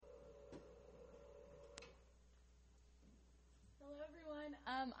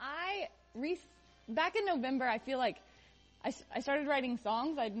Back in November, I feel like I started writing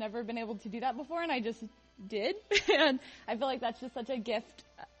songs. I'd never been able to do that before, and I just did. And I feel like that's just such a gift,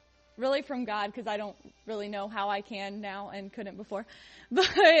 really from God, because I don't really know how I can now and couldn't before.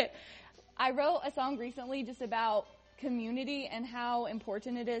 But I wrote a song recently just about community and how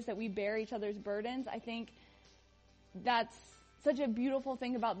important it is that we bear each other's burdens. I think that's such a beautiful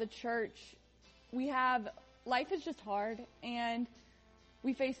thing about the church. Life is just hard, and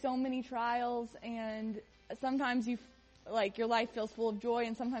we face so many trials, and sometimes your life feels full of joy,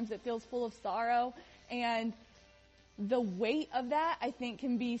 and sometimes it feels full of sorrow, and the weight of that, I think,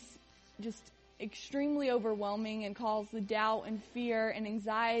 can be just extremely overwhelming and cause the doubt and fear and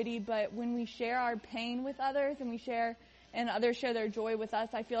anxiety. But when we share our pain with others and others share their joy with us,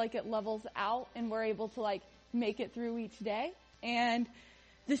 I feel like it levels out, and we're able to make it through each day. And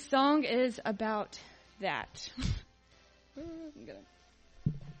this song is about that. I'm gonna.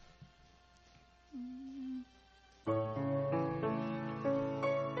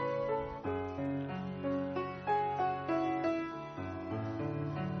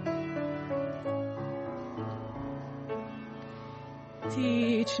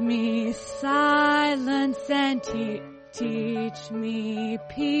 Teach me silence and teach me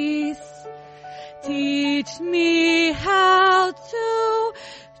peace. Teach me how to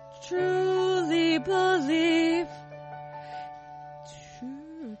truly believe.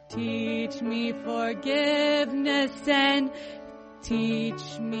 Teach me forgiveness and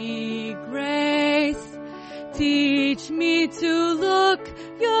teach me grace. Teach me to look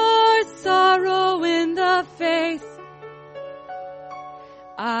your sorrow in the face.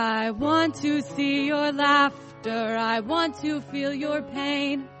 I want to see your laughter. I want to feel your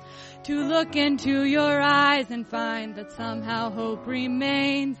pain. To look into your eyes and find that somehow hope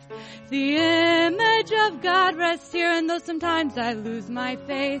remains. The image of God rests here, and though sometimes I lose my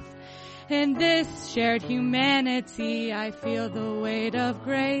faith, in this shared humanity I feel the weight of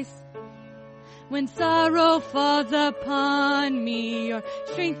grace. When sorrow falls upon me, your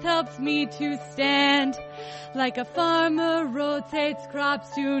strength helps me to stand. Like a farmer rotates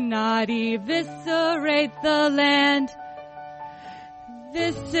crops to not eviscerate the land.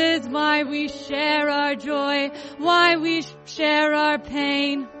 This is why we share our joy, why we share our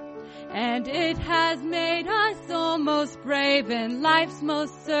pain. And it has made us almost brave in life's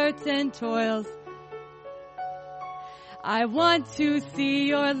most certain toils. I want to see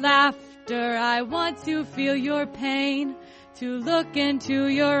your laughter, I want to feel your pain. To look into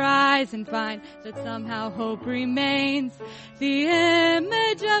your eyes and find that somehow hope remains. The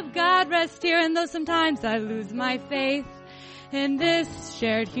image of God rests here, and though sometimes I lose my faith, in this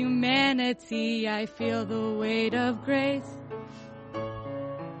shared humanity, I feel the weight of grace.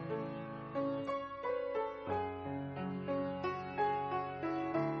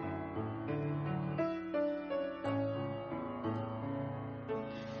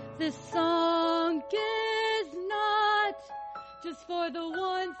 This song is not just for the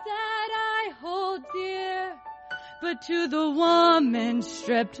ones that I hold dear, but to the woman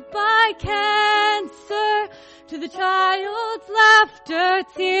stripped by cancer, to the child's laughter,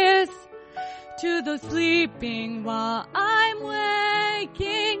 tears, to those sleeping while I'm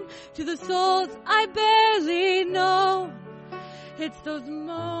waking, to the souls I barely know. It's those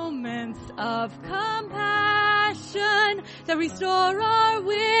moments of compassion that restore our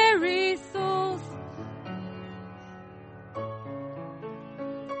weary souls.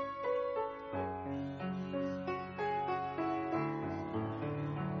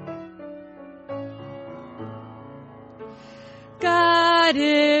 God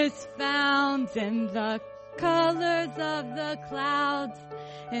is found in the colors of the clouds,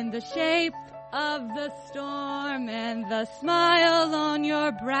 in the shape of the storm and the smile on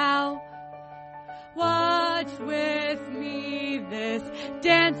your brow. Watch with me this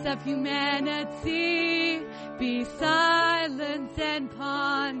dance of humanity. Be silent and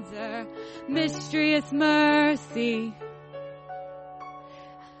ponder mysterious mercy.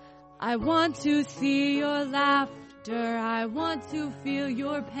 I want to see your laughter. I want to feel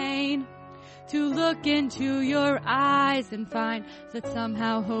your pain, to look into your eyes and find that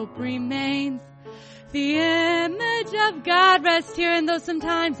somehow hope remains. The image of God rests here, and though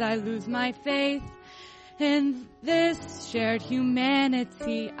sometimes I lose my faith, in this shared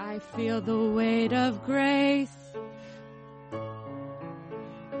humanity I feel the weight of grace.